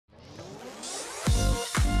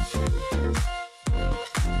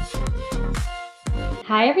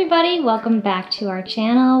Hi everybody, welcome back to our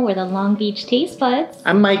channel. We're the Long Beach Taste Buds.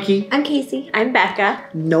 I'm Mikey. I'm Casey. I'm Becca.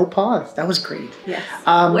 No pause. That was great. Yes.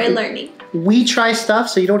 We're learning. We try stuff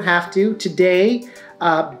so you don't have to. Today,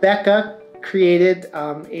 Becca created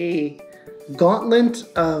a gauntlet.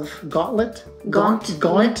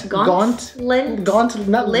 Gauntlet.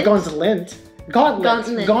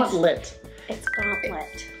 It's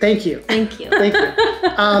gauntlet. Thank you. Thank you. Thank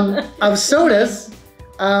you. Of sodas,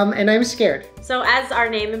 and I'm scared. So as our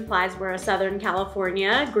name implies, we're a Southern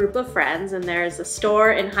California group of friends, and there's a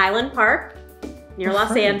store in Highland Park near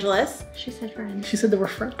Los Angeles. She said friends. She said they were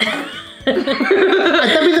friends. That'd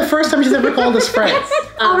be the first time she's ever called us friends.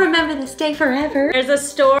 I'll remember this day forever. There's a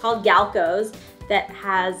store called Galco's that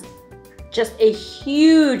has just a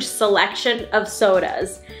huge selection of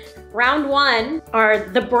sodas. Round one are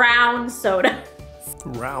the brown sodas.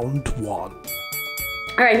 Round one.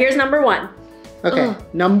 All right, here's number one. Okay,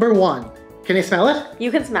 number one. Can I smell it? You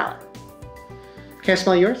can smell it. Can I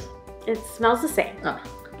smell yours? It smells the same. Oh,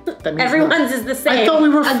 that means Everyone's is the same. I thought we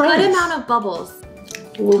were friends. A good amount of bubbles.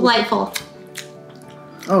 Delightful.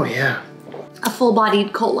 Oh yeah. A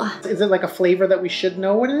full-bodied cola. Is it like a flavor that we should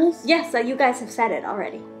know what it is? Yes, you guys have said it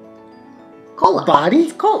already. Cola. Body?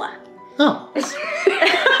 It's cola. Oh.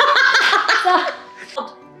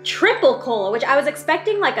 Triple cola, which I was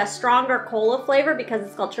expecting like a stronger cola flavor because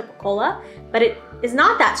it's called triple cola, but it is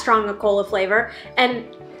not that strong a cola flavor. And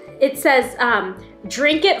it says,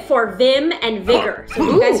 drink it for vim and vigor. So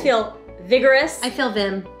do you guys feel vigorous? I feel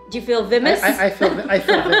vim. Do you feel vimous? I feel vim.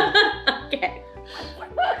 Okay.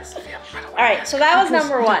 All right, so that was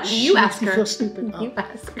number one. You ask her. I feel stupid. You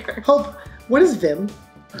ask her. Hope, what is vim?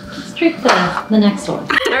 Let's drink the next one. All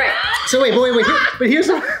right. So wait. But here's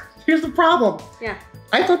the problem. Yeah.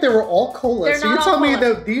 I thought they were all colas. They're So you're not telling all me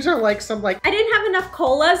colas. that these are like some like. I didn't have enough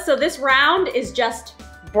colas, so this round is just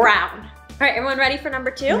brown. All right, everyone ready for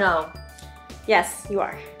number two? No. Yes, you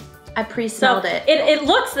are. I pre-smelled it. It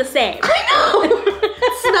looks the same. I know.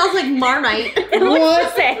 It smells like Marmite. It looks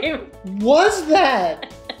What? the same. Was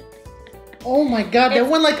that? Oh my god, that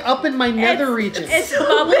went like up in my nether region. It's So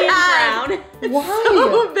bubbly bad. and brown. Why?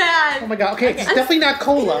 So bad. Oh my god, okay, it's definitely not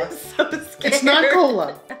cola. So scared. It's not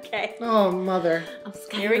cola. Okay, Oh mother. I'm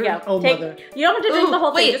scared. here we go. Oh, mother. You don't have to drink the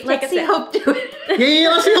whole thing. Wait, Just let's take see a sip. Hope do it. Yeah,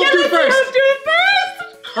 let's see Hope do it first. Let's do it first.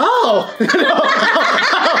 Oh!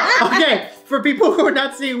 Okay, for people who are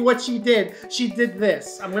not seeing what she did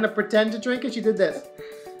this. I'm gonna pretend to drink it, she did this.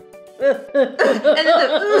 And then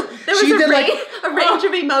there was She did like- a range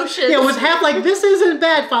of emotions. Yeah, it was half like, this isn't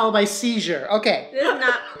bad, followed by seizure. Okay. This is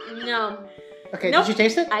not, no. Okay, Nope. did you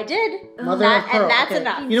taste it? I did. Mother of pearl. And that's Okay.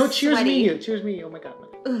 enough. You know what? Cheers Sweaty. me and you. Cheers me and you. Oh my god.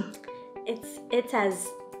 Ugh. It's as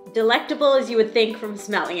delectable as you would think from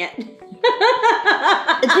smelling it.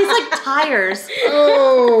 It tastes like tires.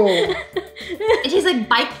 Oh. It tastes like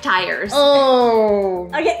bike tires. Oh.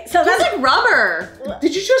 Okay, so It tastes that's like rubber.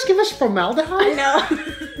 Did you just give us formaldehyde? no.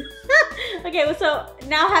 Okay, well, so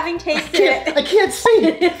now having tasted it, I can't see.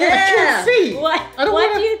 I can't see. what I don't what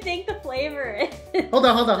wanna- do you think the flavor is? Hold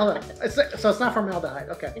on. So it's not formaldehyde.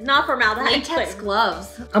 Okay. It's not formaldehyde. Latex flavor.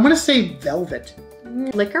 gloves. I'm gonna say velvet.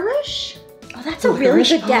 Licorice? Oh, that's a really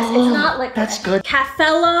good guess. Oh, It's not licorice. that's good.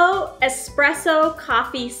 Caffello espresso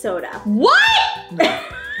coffee soda. What? No.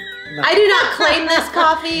 I do not claim this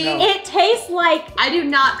coffee. No. It tastes like I do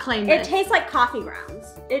not claim it this. tastes like coffee grounds.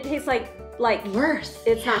 It tastes like worse.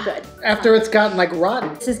 it's not good. After it's gotten like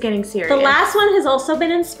rotten. This is getting serious. The last one has also been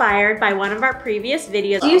inspired by one of our previous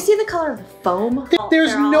videos. Do you see the color of the foam?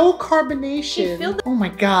 There's they're all- no You carbonation. feel the- Oh my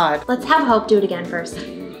god. Let's have Hope do it again first.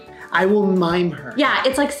 I will mime her. Yeah,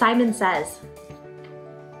 it's like Simon Says.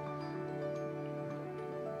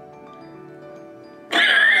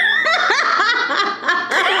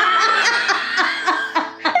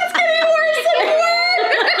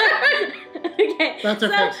 Okay. That's her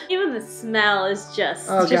face. Even the smell is just.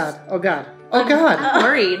 Oh god. Oh god. Oh god. I'm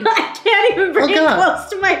worried. I can't even bring Oh, it God. close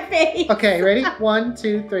to my face. Okay, ready? 1,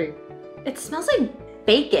 2, 3. It smells like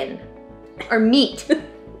bacon or meat.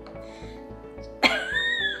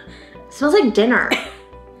 It smells like dinner,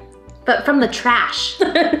 but from the trash.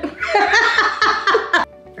 I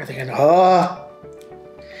think I know. Oh.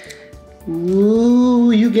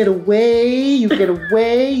 Ooh, you get away. You get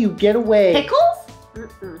away. You get away. Pickles?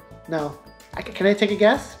 Mm-mm. No. Can I take a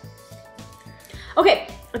guess? Okay,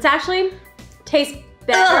 it's actually tastes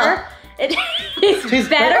better. It tastes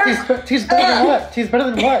better. Tastes better than what? Tastes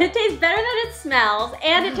better than what? It tastes better than it smells,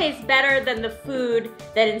 and it tastes better than the food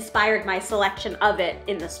that inspired my selection of it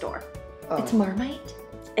in the store. Oh. It's Marmite?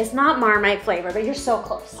 It's not Marmite flavor, but you're so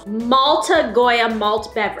close. Malta Goya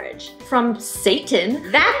malt beverage. From Satan.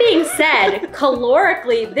 That being said,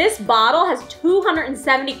 calorically, this bottle has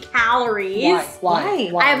 270 calories.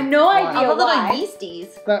 Why? I have no idea All the why. little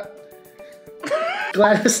yeasties.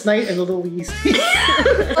 Gladys Knight and the little yeasties.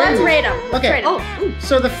 Let's rate them. Okay.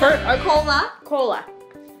 So the first. Cola. Cola.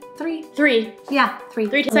 3. 3. Yeah, 3.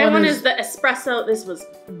 3. Second one is the espresso. This was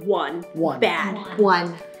 1. 1. Bad.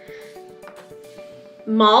 1.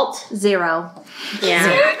 Malt. 0.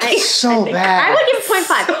 Yeah. So bad. I would give it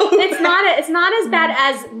 0.5. It's not as bad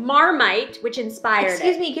as Marmite, which inspired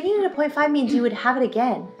Excuse it. me, giving it a 0.5 means you would have it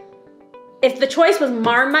again. If the choice was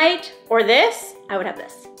Marmite or this, I would have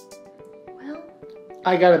this. Well,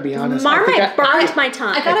 I gotta be honest. Marmite burns my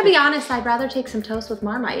tongue. I gotta be honest, I'd rather take some toast with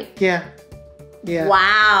Marmite. Yeah. Yeah.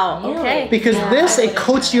 Wow. Okay. Because this, it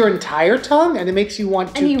coats your entire tongue and it makes you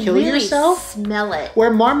want to kill yourself. Smell it. Where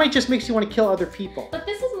Marmite just makes you want to kill other people. But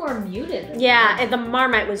this is more muted. Yeah, and the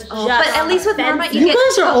Marmite was just. But at least with Marmite, You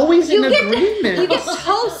guys are always in agreement. You get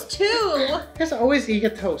toast too. You guys always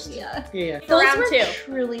get toast. Yeah. Yeah. Those Round were 2.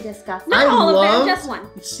 truly disgusting. Not all of them, just one.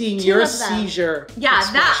 Seeing 2 your of them. seizure. Yeah,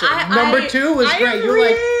 expression. Number 2 was great. You're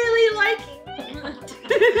really liking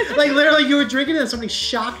it. like literally you were drinking it and somebody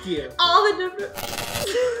shocked you. All the numbers.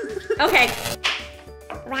 Okay.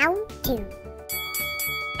 Round 2.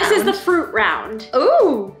 This is the fruit round.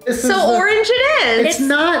 Ooh. This is So orange it is. It's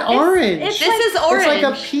not orange. it's This is orange. It's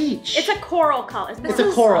like a peach. It's a coral color. It's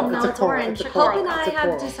a coral. No, It's a it's coral. orange. It's a coral. Hope and I It's a have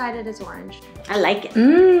coral. decided it's orange. I like it.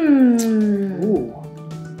 Mmm. Ooh.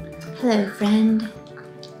 Hello, friend.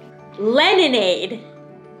 Lemonade.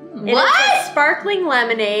 It is a sparkling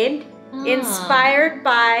lemonade inspired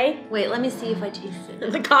by Wait, let me see if I taste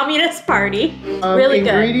it. the Communist Party. Really good.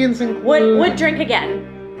 Ingredients include Would drink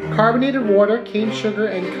again. carbonated water, cane sugar,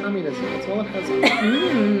 and communism. That's all it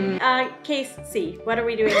has. Case C. What are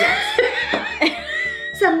we doing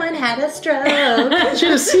next? Someone had a stroke. She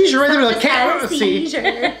had a seizure right there. Like, Someone had a can't see.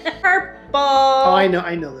 seizure. Purple. Oh, I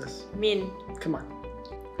know this. I mean, Come on.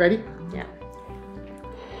 Ready? yeah.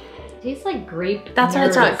 Tastes like grape. That's what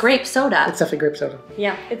it's nerds. called. Grape soda. It's definitely grape soda.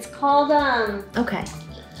 Yeah. It's called, Okay.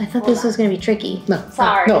 I thought this was gonna be tricky. No.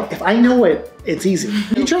 Sorry. No, if I know it, it's easy.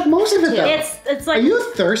 You drank most of it though. it's Are like, you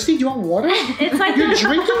thirsty? Do you want water? it's like, You're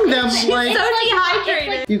drinking them like. So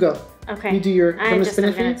dehydrated. You go. okay. You do your. I'm spin it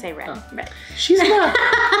just for you? gonna say red. Oh. Red. She's not. You know,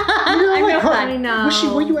 I'm like no her. fun. I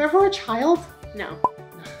know. Were you ever a child? No.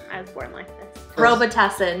 I was born like this.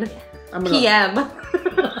 Robitussin. I'm gonna. PM.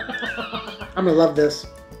 I'm gonna love this.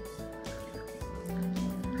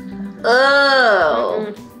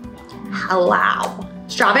 Oh. Hello.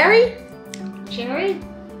 Strawberry? Cherry?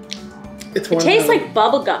 It's It one. tastes like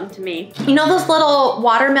bubble gum to me. You know those little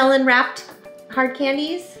watermelon wrapped hard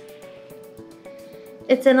candies?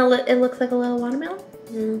 It's in it looks like a little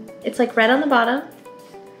watermelon. It's like red on the bottom,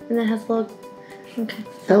 and then it has a little. Okay.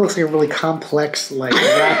 That looks like a really complex like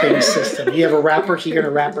wrapping system. You have a wrapper here and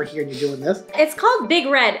a wrapper here, and you're doing this. It's called Big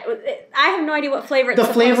Red. I have no idea what flavor it's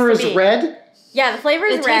The flavor supposed is to be. red. Yeah, the flavor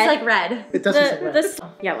is It red. tastes like red. It does taste like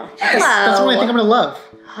red. Yellow. That's the one I think I'm gonna love.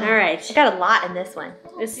 All right. I got a lot in this one.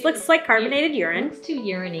 This looks like carbonated urine. It's too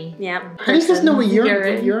urine-y. Yeah. How do you guys know what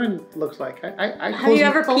Urine. urine looks like? I Have you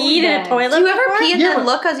ever peed in a bags. toilet Do you ever before? pee and Yeah, then but-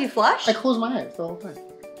 look as you flush? I close my eyes the whole time.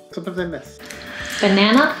 Sometimes I miss.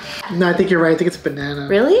 Banana? No, I think you're right. I think it's banana.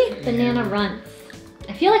 Really? Banana runts.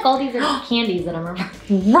 I feel like all these are candies that I'm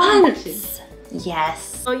remembering. Runts.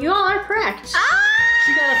 Yes. Oh, you all are correct.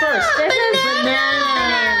 She got it first. This is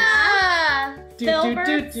Banana. Do,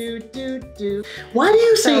 Filberts. do. Why do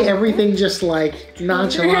you say everything just like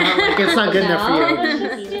nonchalant? Like it's not good enough for you. No,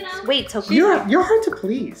 just, you know. Wait, so You're hard to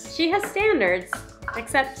please. She has standards,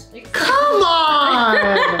 except Come on.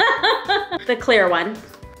 the clear one.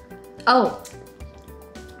 Oh,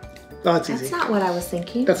 Oh, it's easy. that's not what I was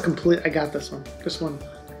thinking. That's complete. I got this one. This one.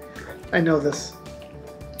 I know this.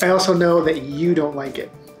 I also know that you don't like it.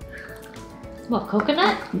 What,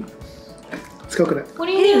 coconut? It's coconut. What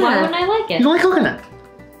do you mean? Why Yeah. wouldn't I like You it? don't like coconut.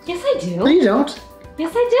 Yes, I No, do. you don't.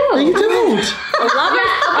 Yes, I No, you do. don't.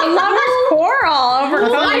 A lover's quarrel over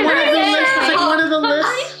That's like coconut. one of the lists. That's like one of the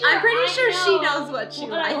lists. I'm pretty sure I she know. knows what she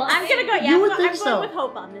What I likes. like. I'm gonna go. Yeah, You I'm, would go- think I'm so. going with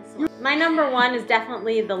hope on this one. My number one is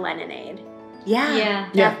definitely the lemonade. Yeah. Yeah.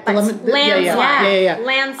 Yeah, By yeah. landslide.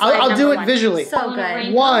 Landslide. I'll do number it one. visually. So One good.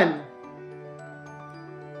 rainbow. One.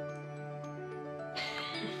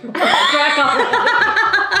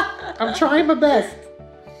 I'm trying my best.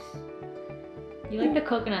 You like the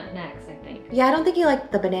coconut next, I think. Yeah, I don't think you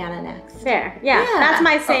like the banana next. Fair. Yeah, Yeah. that's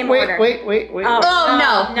my same wait, order. wait. Oh. Oh,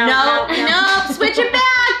 no. no, No. no, no. No. Switch it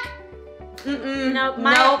back. Mm-mm. No,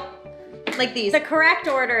 Nope. Like these. The correct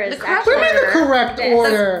order is The correct What do you mean the correct This.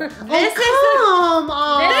 order? This is Come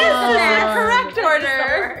on. the correct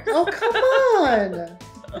order. Oh, come on.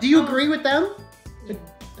 Do you agree with them?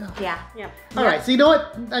 Yeah. All right, so you know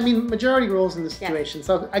what? I mean, majority rules in this situation.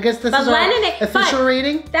 So I guess this But is our Leninade- official but-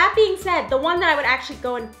 rating. That being said, the one that I would actually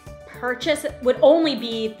go and purchase would only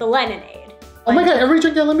be the Leninade. Oh my God, everybody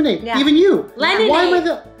drink that lemonade. Yeah. Even you. Lemonade. Why am I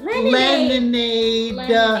the Lemonade. Lemonade.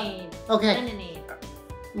 Lemonade. Okay. Lemonade.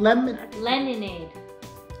 Lemon. Lemonade.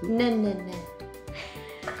 No.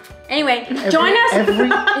 Anyway, join us.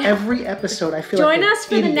 Every episode, I feel Join like us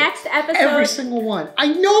for the idiot. next episode. Every single one. I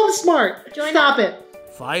know I'm smart. Join Stop it.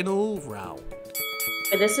 Final round.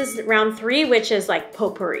 This is round 3, which is like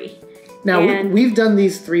potpourri. Now And- we've done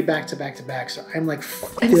these 3 back to back to back, so I'm like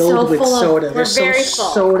I'm filled so with full of- soda. we're There's very so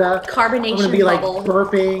full. soda. Carbonation I'm gonna be like bubble.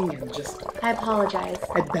 burping and just I apologize.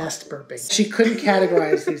 at best burping. She couldn't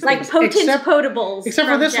categorize these Like things potent potables. except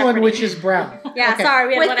for from this one, Jeopardy. which is brown. Yeah, Okay. sorry,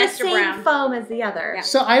 we had With one the extra same brown. foam as the other. Yeah.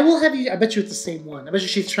 So I will have you. I bet you it's the same one. I bet you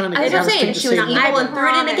she's trying to I was get just us to saying, the she was same evil one. and threw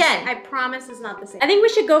it in again. I promise it's not the same. I think we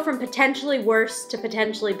should go from potentially worst to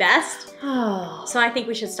potentially best. Oh. So I think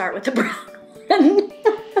we should start with the brown one.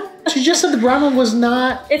 She just said the brown one was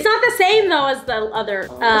not. It's not the same though as the other.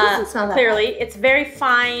 doesn't smell that clearly, it's very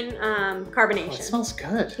fine Oh, it carbonation. smells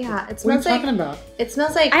good. Yeah, it What are you smells like talking about? it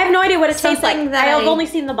smells like I have no idea what it tastes like. Something that I've I only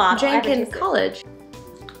seen the bottle. I drank haven't in tasted it. college.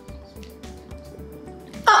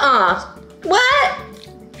 What?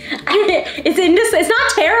 It's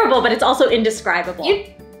not terrible, but it's also indescribable.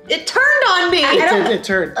 It turned on me. It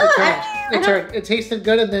turned. It turned. It tasted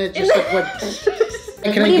good, and then it just like went.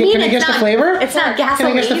 Can What do you mean Can I it's guess the not- flavor? It's not Can I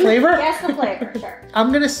gasoline. guess the flavor? Guess the flavor, sure.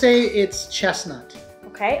 I'm gonna say it's chestnut.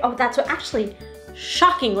 Okay. Oh, that's actually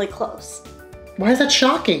shockingly close. Why is that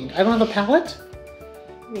shocking? I don't have a palate.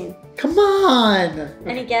 I mean, Come on.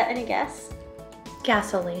 any guess?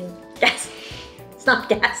 Gasoline. Yes. It's not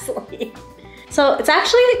gasoline. So it's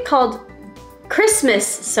actually called Christmas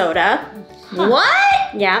soda.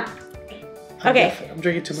 What? Yeah. I'm Okay. definitely- I'm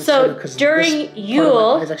drinking too much soda So because during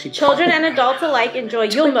Yule, children popping. and adults alike enjoy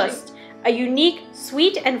Yulemust, a unique,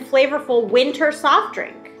 sweet, and flavorful winter soft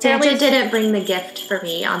drink. Santa Apparently- didn't bring the gift for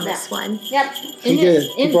me on this one. Yep. He did.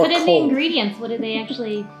 He And brought put in the coal. ingredients. What did they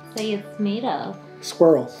actually say it's made of?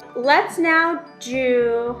 Squirrel. Let's now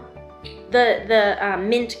do the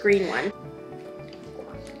mint green one.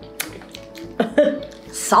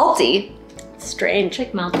 Salty. Strange.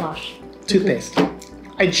 It's like mouthwash. Toothpaste.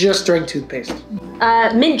 I just drank toothpaste.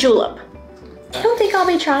 Mint julep. I don't think I'll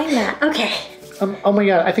be trying that. Okay. Oh my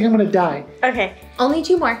god, I think I'm gonna die. Okay. Only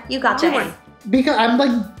 2 more. You got Two this. more. Because I'm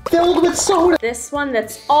like filled with soda. This one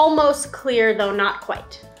that's almost clear, though not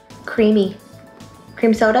quite. Creamy.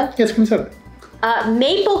 Cream soda? Yes, cream soda.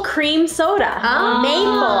 Maple cream soda.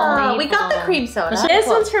 Oh, we got the Maple. cream soda. This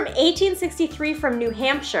one's from 1863 from New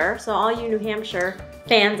Hampshire. So all you New Hampshire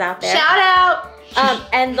fans out there. Shout out.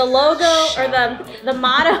 And the logo or the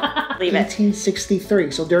motto. Leave it. 1863.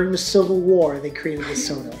 So during the Civil War, they created this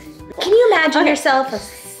soda. Can you imagine Okay. yourself a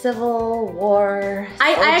Civil War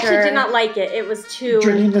I actually soldier did not like it. It was too.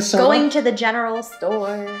 Drinking the soda. going to the general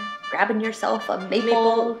store, grabbing yourself a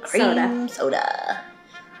maple cream soda.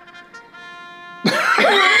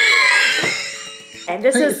 And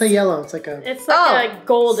this It's is. a yellow. It's like a. It's like a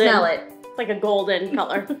golden. Smell it. It's like a golden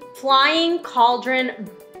color. Flying Cauldron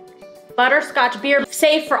butterscotch beer,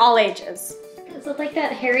 safe for all ages. Is it like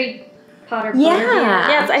that Harry Potter? Yeah.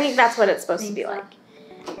 Yes, I think that's what it's supposed to be like.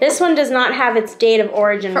 This one does not have its date of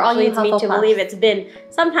origin, For all which you leads me to Hufflepuffs. believe it's been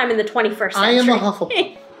sometime in the 21st century. I am a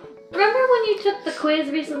Hufflepuff. Remember when you took the quiz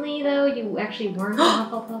recently, though? You actually weren't a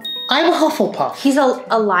Hufflepuff? I'm a Hufflepuff. He's a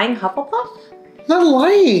lying Hufflepuff? I'm not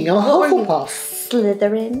lying. I'm a What were you? Hufflepuff.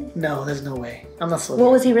 Slytherin? No, there's no way. I'm not Slytherin.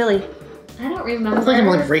 What was he really? I don't I remember. think I'm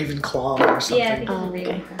like Ravenclaw or something. Yeah, I think Oh, it's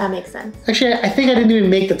okay. Ravenclaw. That makes sense. Actually, I think I didn't even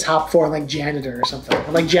make the top 4. I'm like janitor or something.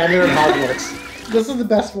 I'm like janitor at Hogwarts. This is the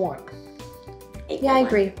best one. Yeah, I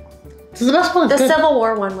agree. This is the best one. The It's good. Civil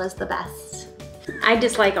War one was the best. I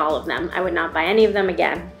dislike all of them. I would not buy any of them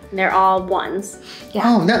again. They're all ones. Yeah.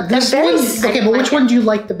 Oh, no, this very one. simple. Okay, but which one do you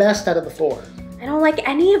like the best out of the 4? I don't like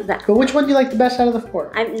any of them. But which one do you like the best out of the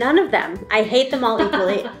 4? None of them. I hate them all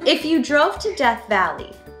equally. If you drove to Death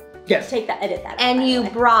Valley Yes. Take that, edit that. out, and by you the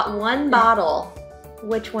way. brought one bottle,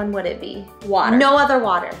 which one would it be? Water. No other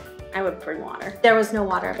water. I would bring water. There was no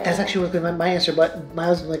water available. That's actually was my answer, but mine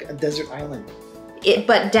was like a desert island.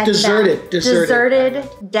 But Death Deserted, Valley. deserted.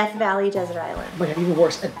 Deserted Death Valley Desert Island. Oh my god, even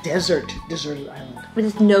worse, a deserted island.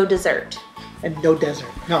 With no dessert. and no desert.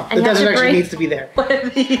 No, And the you have desert to actually bring needs to be there. One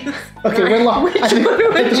of these. Okay, we're long. Which I think one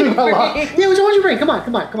would we're you long. bring? Yeah, which one would you bring? Come on,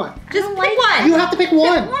 come on, come on. Just pick one. You have to pick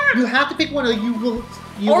one. You have to pick one, or you will.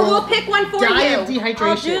 Or we'll pick one for die you. of dehydration.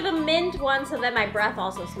 I'll do the mint one so that my breath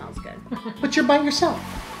also smells good. But you're by yourself.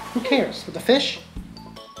 Who cares? With the fish,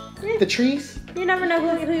 the trees. You never know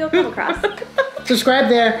who you'll come across. Subscribe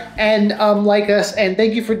there and like us, and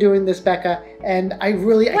thank you for doing this, Becca. And I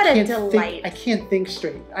really What a can't delight. think. I can't think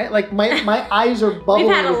straight. I like my eyes are bubbling.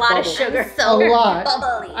 We've had a with lot of bubbles. sugar. A lot.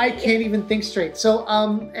 bubbly. I can't even think straight. So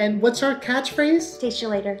and what's our catchphrase? Taste you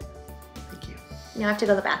later. Thank you. You have to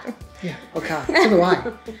go to the bathroom. Yeah. Okay. So do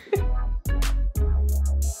I.